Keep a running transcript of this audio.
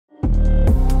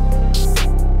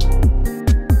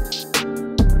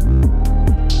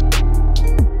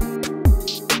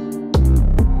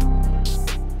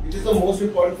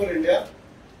important for India.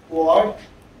 Quad,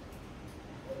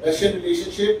 Russian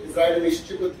relationship, Israel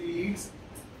relationship with 3 leads.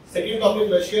 Second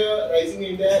topic, Russia rising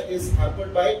India is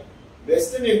hampered by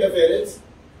Western interference,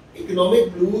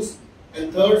 economic blues,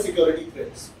 and third, security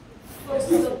threats.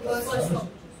 First.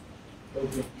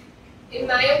 Okay. In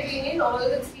my opinion, all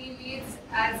the 3 leads,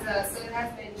 as Sir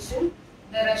has mentioned,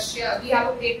 we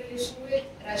have a great relation with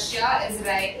Russia,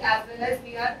 Israel, as well as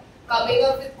we are coming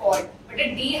up with Quad. But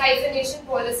a de-hyphenation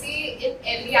policy in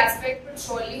every aspect would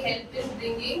surely help in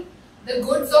bringing the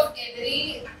goods of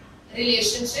every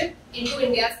relationship into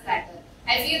India's platter.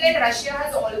 I feel that Russia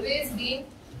has always been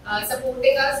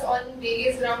supporting us on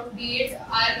various grounds, be it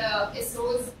our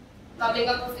ISRO's coming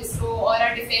up of ISRO or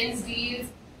our defense deals.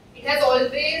 It has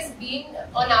always been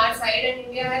on our side, and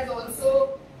India has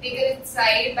also taken its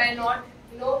side by not,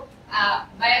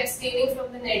 by abstaining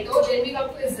from the NATO. Then we come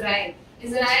to Israel.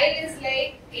 Israel is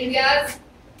like India's.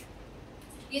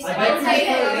 Because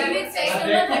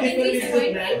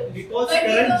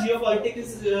current geopolitics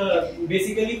is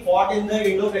basically fought in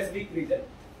the Indo-Pacific region.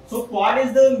 So Quad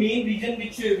is the main region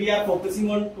which we are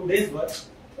focusing on today's work.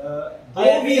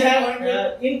 Though we have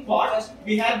in Quad,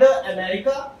 we have the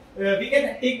America. We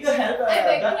can take the help.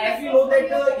 As we know that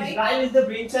Israel is the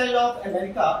brainchild of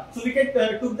America, so we can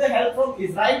took the help from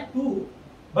Israel too.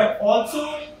 But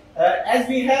also, as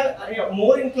we have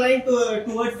more inclined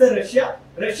towards the Russia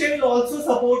will also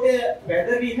support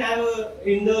whether we have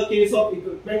in the case of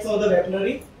equipments or the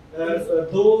weaponry,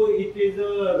 though it is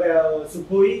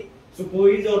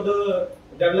Sukhois or the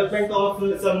development of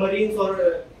submarines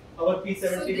or our P-75. So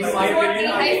this is what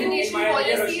de-hyphenation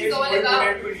policy is all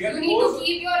about. You need to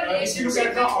keep your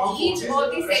relationship with each of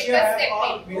the sectors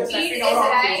separate. Be it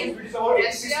Israel,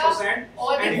 Russia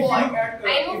or the Quad. I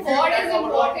know Quad is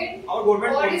important.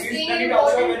 Quad is playing an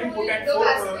important role in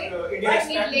the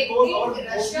aspect, but neglecting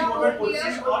Russia or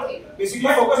India.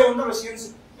 Basically focus on the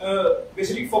Russians,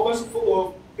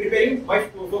 preparing by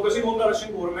focusing on the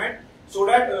Russian government, so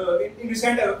that in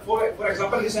recent, for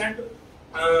example,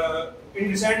 in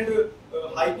recent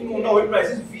hiking on the oil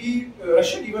prices,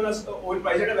 Russia given us oil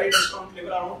price at a very discount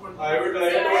level around. I would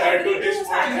like to add to this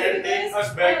point and take us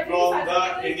back from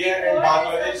the India and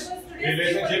Bangladesh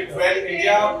relationship when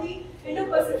India.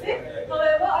 Indo-Pacific.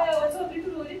 However, I also agree to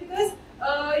Rohit because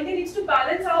India needs to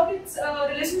balance out its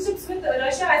relationships with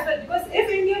Russia as well. Because if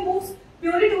India moves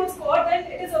purely towards Quad, then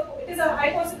it is a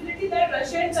high possibility that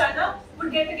Russia and China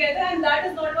would get together, and that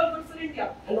is not at all good for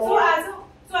India. So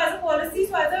as a policy,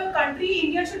 so as a country,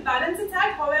 India should balance its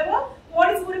act. However,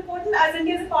 what is more important, as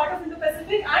India is a part of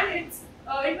Indo-Pacific, and it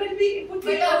would be. But I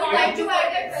would like to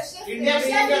add that Russia's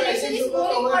relation is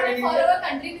more important for our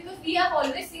country because we have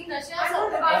always seen Russia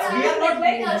support us. We are not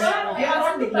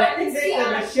neglecting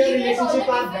that Russia relationship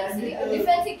are bad.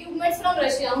 Defense equipments from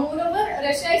Russia. Moreover,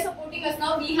 Russia is supporting us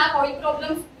now. We have oil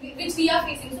problems which we are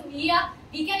facing. So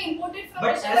we can import it from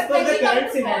Russia. But as per the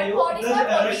current scenario,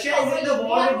 Russia is in the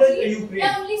war with the Ukraine. They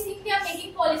are only seeing they are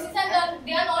making policies and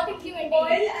they are not implementing oil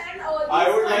it. and all. I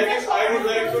would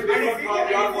like to differ from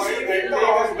your point and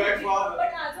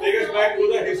take us back to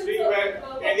the history when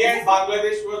India and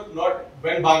Bangladesh were not,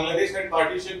 when Bangladesh had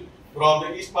partitioned from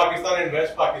the East Pakistan and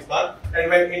West Pakistan, and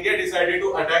when India decided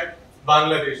to attack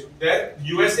Bangladesh, then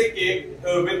USA came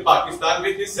with Pakistan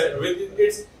with its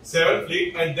 7th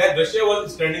fleet, and then Russia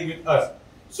was standing with us.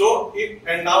 So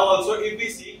now also if we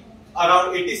see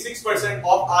around 86%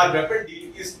 of our weapon deal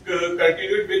is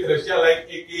continued with Russia, like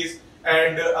AKs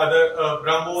and other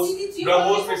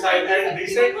BrahMos missile, and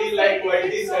recently, like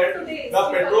YD said, the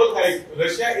petrol hike.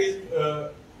 Russia is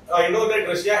I know that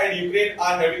Russia and Ukraine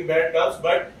are having bad terms,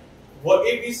 but what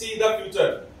if we see the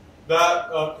future?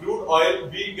 The crude oil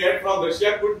we get from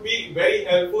Russia could be very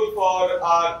helpful for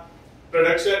our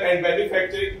production and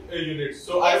manufacturing units.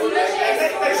 So I would like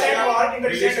to say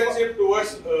relationship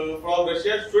towards from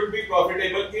Russia should be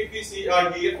profitable if we see our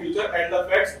near future and the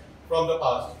facts from the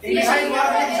past. In the same war,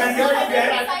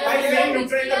 by remaining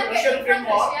neutral in the Russia-Ukraine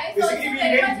war, basically we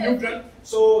remain neutral.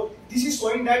 So this is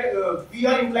showing that we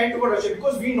are inclined toward Russia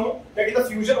because we know that in the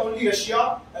future only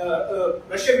Russia will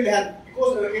help.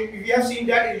 Because we have seen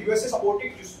that USA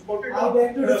supported Europe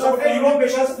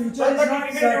because future is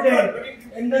not certain.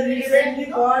 In the recently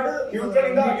Quad, neutral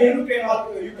in the Ukraine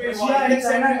war, and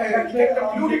China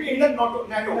concluded in the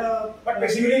NATO, but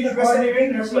basically USA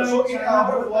remained neutral. So in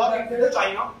our war with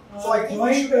China, so I think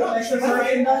we should as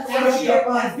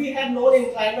we have no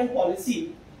inclination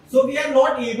policy. So we are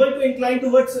not able to incline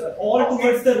towards the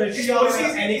Russia or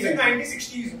anything. In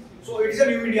 1960s, so it is a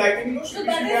new India. I think we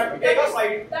have to take a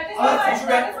side. That is why I was saying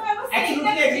that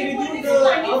absolutely agree with you.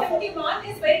 1971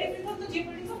 is very different from the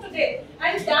geopolitics of today.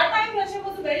 And that time Russia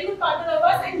was a very good partner of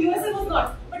us and USA was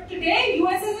not. But today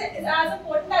USA is as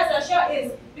important as Russia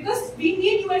is because we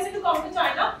need USA to counter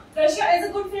China. Russia is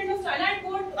a good friend of China and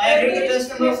won't. I agree with just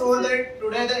number 4 that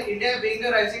today the India being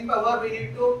the rising power, we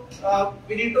need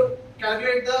to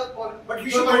calculate the but we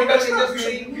should not touch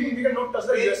we cannot touch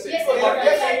the US. Yes,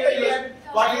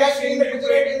 What we are saying the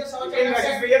Ukraine in the South China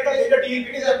Sea, where the deal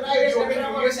between the European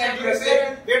Union and USA,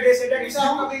 where they say that if you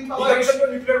become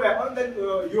a nuclear weapon, then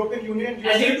European Union and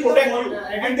USA will protect you,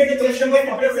 and then the nuclear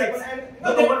weapon and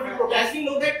the government will protect. As we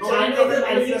know that China is a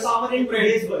rising power in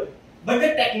today's world, but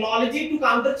the technology to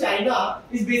counter China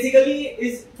is basically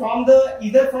from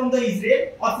either from the Israel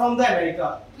or from the America.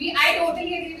 I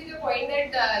totally agree with your point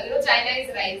that China is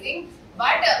rising,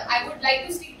 but I would like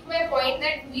to stick to my point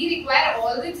that we require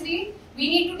all the three. We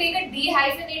need to take a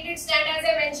dehyphenated stand. As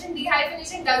I mentioned,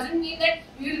 dehyphenation doesn't mean that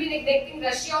you will be neglecting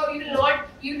Russia or you will not.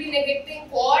 You will be neglecting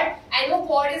Quad. I know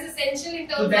Quad is essential in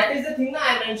terms So that is the thing that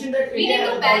I mentioned that we need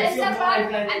to balance our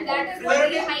part, and that is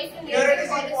what dehyphenated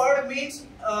Theoretically, Quad means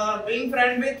being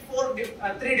friend with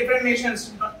 3 different nations.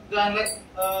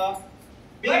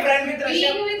 Being friend with Russia.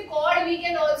 Being with Quad, we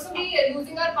can also be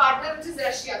losing our partner, which is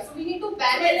Russia. So we need to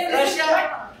balance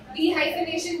Russia.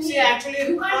 Dehyphenation means. See, actually,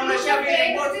 you can't from lose Russia your we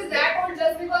friend, import. which is that old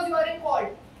just because you are in Quad.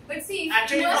 But see,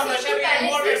 Actually, you are from saying Russia to we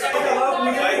import. balance It's about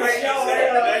Russia or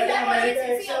America.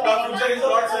 The future is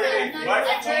not certain. But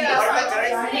the current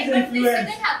But this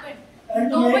didn't happen.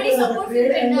 Nobody supports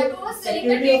Ukraine. NATO was telling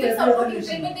that they will support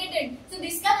Ukraine, but they didn't. So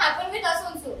this can happen with us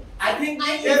also. I think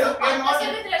I yes, think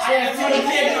partnership with Russia. I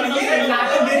absolutely agree that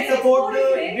NATO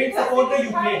did support the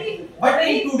Ukraine. But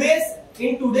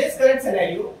in today's current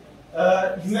scenario,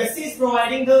 USA is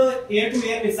providing the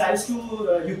air-to-air missiles to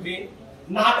Ukraine.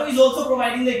 NATO is also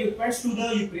providing the equipment to the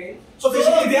Ukraine. So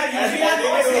basically, they are using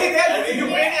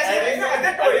Ukraine as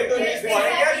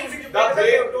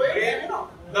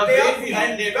the brain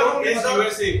behind NATO is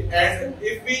USA, and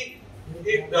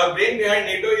if the brain behind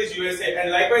NATO is USA, and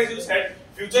likewise you said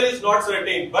future is not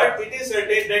certain, but it is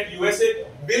certain that USA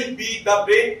will be the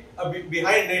brain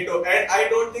behind NATO, and I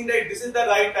don't think that this is the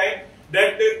right time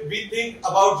that we think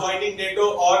about joining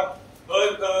NATO or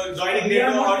joining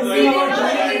NATO or joining. I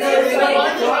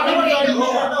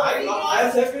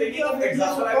am just taking an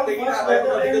example. I am taking a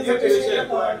hypothetical situation.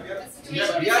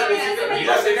 Because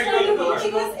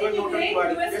in Ukraine,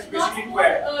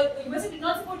 USA did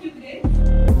not support Ukraine.